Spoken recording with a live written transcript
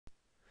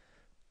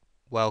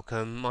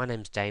Welcome, my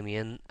name's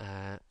Damien,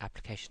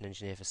 Application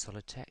Engineer for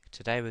SolidTech.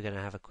 Today we're going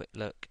to have a quick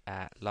look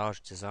at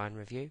large design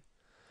review.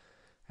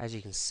 As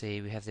you can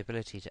see, we have the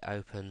ability to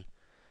open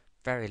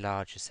very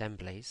large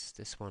assemblies.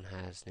 This one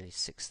has nearly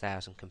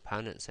 6,000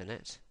 components in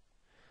it,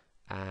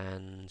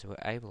 and we're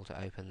able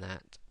to open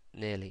that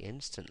nearly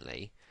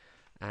instantly,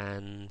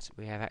 and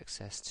we have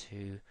access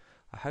to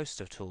a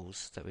host of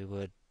tools that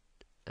would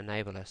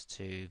enable us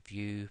to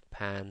view,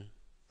 pan,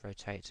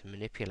 rotate and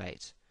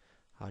manipulate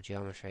our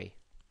geometry.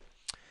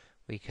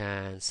 We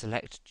can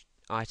select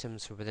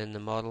items from within the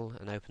model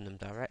and open them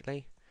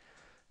directly,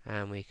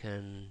 and we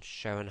can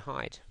show and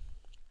hide.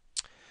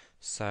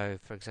 So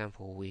for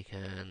example, we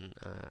can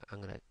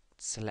I'm going to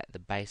select the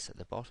base at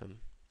the bottom,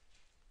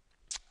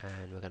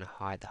 and we're going to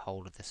hide the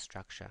whole of this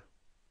structure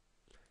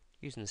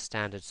using the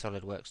standard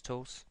SolidWorks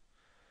tools.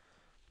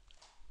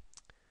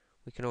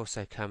 We can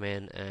also come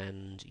in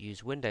and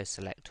use Windows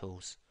Select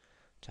tools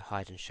to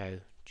hide and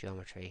show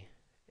geometry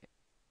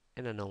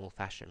in a normal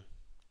fashion.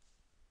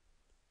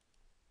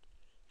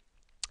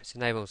 This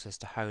enables us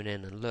to hone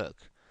in and look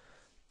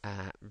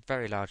at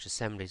very large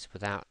assemblies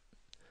without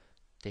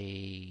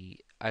the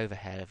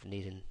overhead of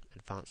needing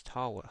advanced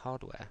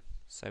hardware.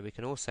 So we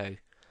can also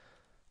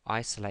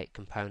isolate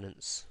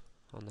components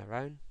on their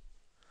own.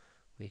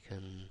 We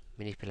can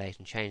manipulate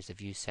and change the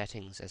view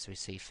settings as we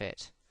see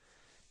fit.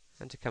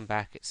 And to come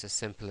back, it's as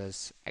simple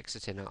as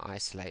exiting or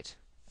isolate.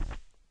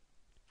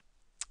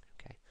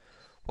 Okay.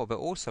 What we're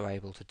also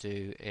able to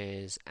do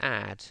is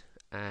add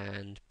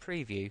and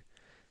preview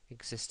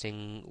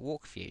existing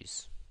walk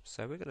views.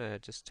 So we're going to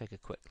just take a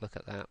quick look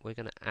at that. We're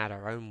going to add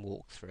our own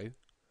walkthrough.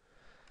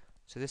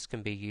 So this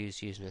can be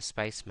used using a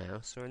space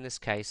mouse, or in this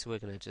case we're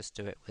going to just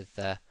do it with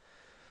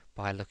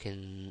by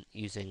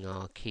using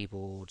our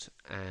keyboard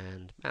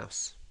and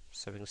mouse.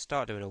 So we can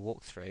start doing a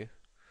walkthrough,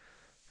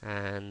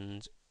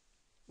 and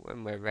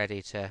when we're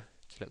ready to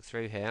look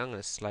through here, I'm going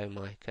to slow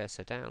my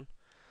cursor down.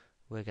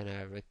 We're going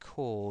to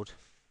record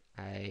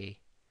a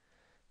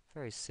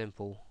very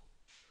simple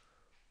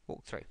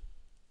walkthrough.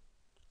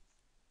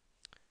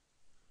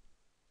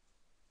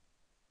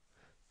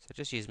 So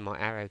just using my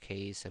arrow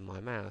keys and my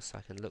mouse,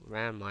 I can look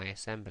around my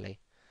assembly.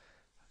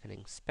 I can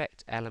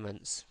inspect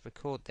elements,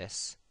 record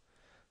this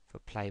for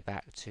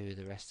playback to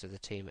the rest of the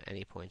team at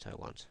any point I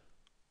want.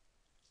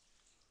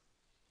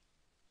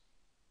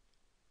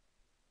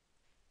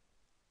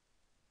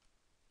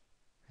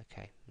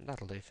 Okay,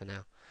 that'll do for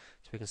now.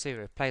 So we can see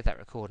we've played that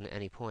recording at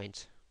any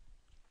point,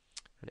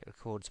 and it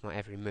records my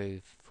every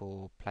move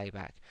for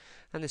playback.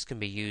 And this can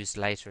be used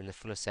later in the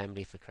full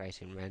assembly for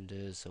creating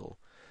renders or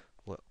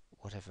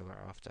whatever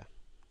we're after.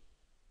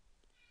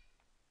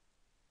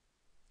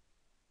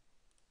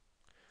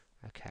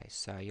 Okay,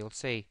 so you'll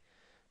see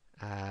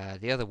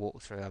the other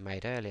walkthrough I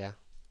made earlier.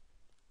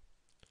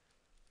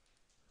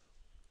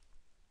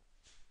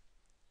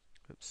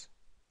 Oops,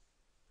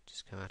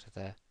 just come out of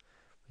there.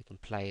 We can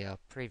play our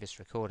previous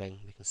recording.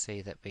 We can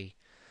see that we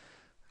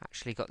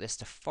actually got this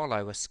to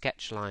follow a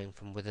sketch line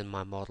from within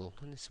my model,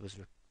 and this was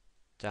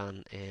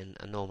done in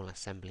a normal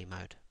assembly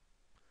mode.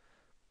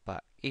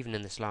 But even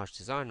in this large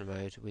design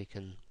mode, we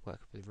can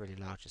work with really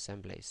large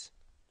assemblies.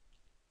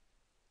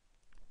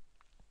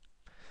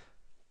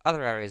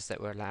 Other areas that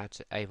we're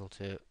able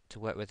to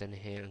work with in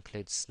here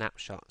include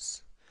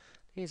snapshots.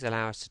 These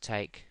allow us to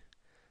take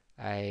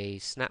a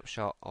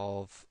snapshot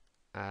of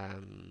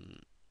any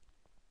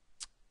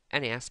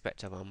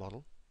aspect of our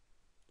model,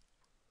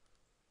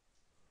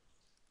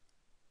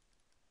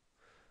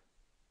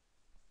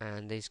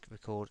 and these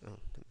record. Oh,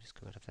 let me just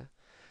come out of there.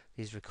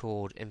 These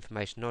record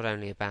information not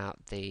only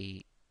about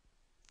the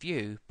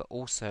view but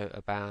also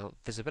about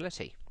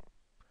visibility.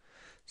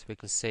 So we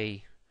can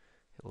see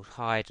it will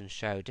hide and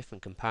show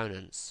different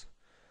components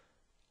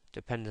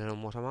depending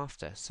on what I'm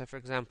after. So for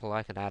example,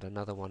 I could add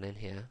another one in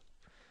here.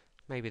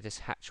 Maybe this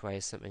hatchway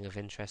is something of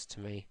interest to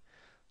me.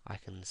 I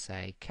can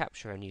say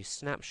capture a new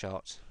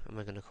snapshot, and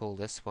we're going to call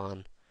this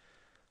one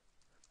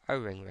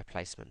O-ring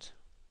replacement.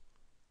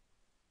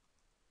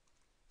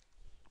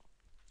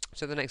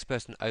 So the next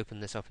person to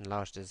open this up in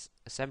large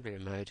assembly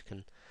mode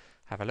can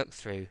have a look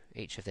through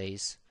each of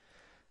these,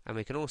 and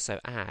we can also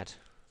add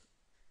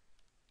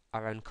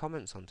our own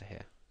comments onto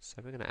here. So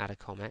we're going to add a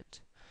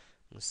comment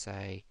and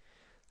say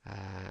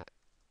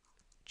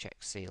check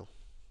seal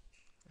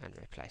and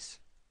replace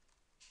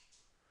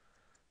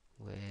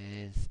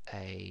with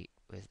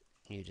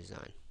new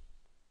design.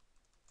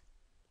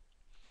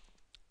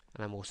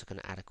 And I'm also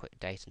going to add a quick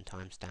date and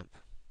timestamp.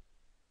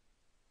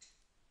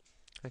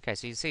 Okay,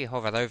 so you see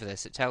hovered over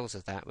this, it tells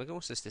us that. We can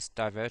also see this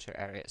diverter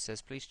area. It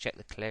says please check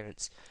the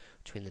clearance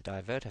between the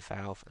diverter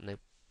valve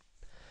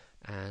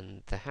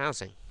and the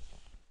housing.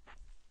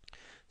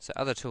 So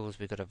other tools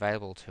we've got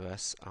available to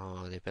us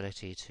are the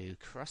ability to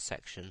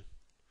cross-section.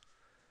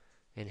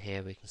 In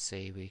here we can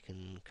see we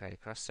can create a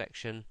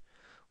cross-section.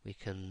 We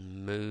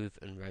can move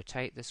and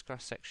rotate this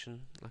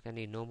cross-section like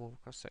any normal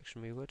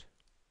cross-section we would.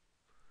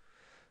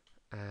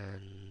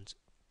 And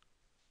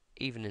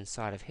even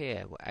inside of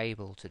here, we're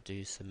able to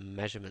do some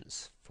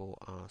measurements for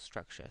our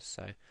structure.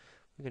 So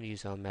we're going to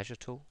use our measure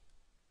tool.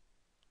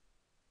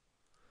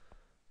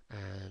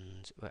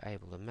 and we're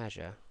able to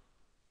measure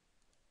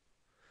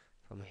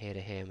from here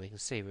to here, and we can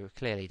see we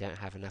clearly don't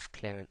have enough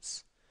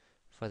clearance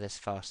for this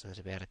fastener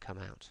to be able to come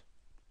out.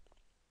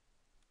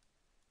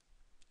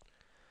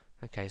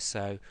 Okay,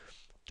 so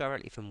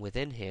directly from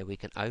within here we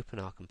can open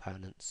our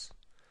components,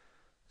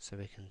 so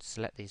we can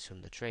select these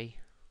from the tree,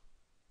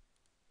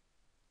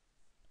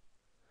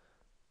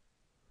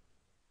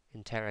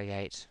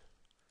 interrogate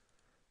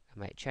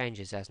and make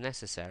changes as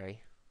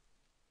necessary,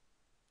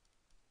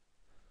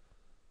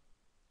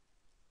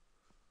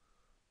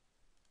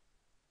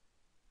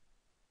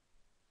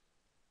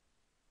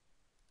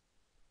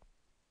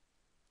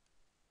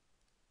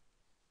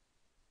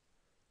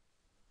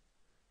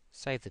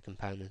 save the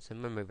components,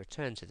 and when we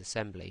return to the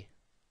assembly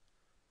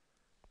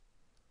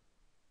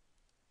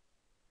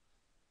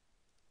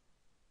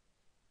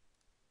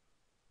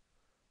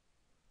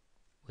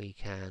we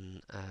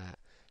can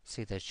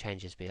see those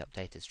changes be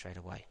updated straight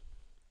away.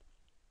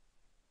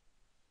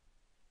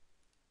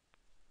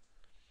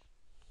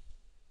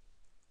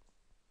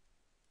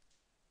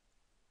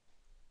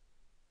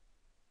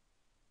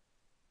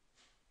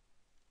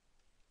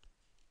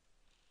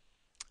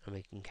 And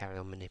we can carry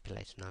on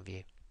manipulating our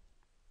view.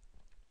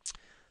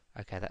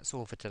 Okay, that's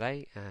all for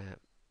today.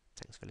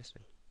 Thanks for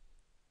listening.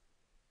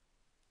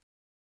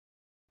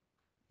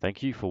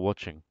 Thank you for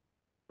watching.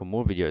 For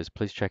more videos,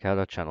 please check out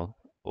our channel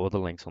or the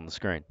links on the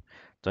screen.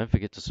 Don't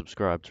forget to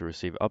subscribe to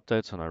receive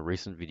updates on our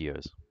recent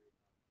videos.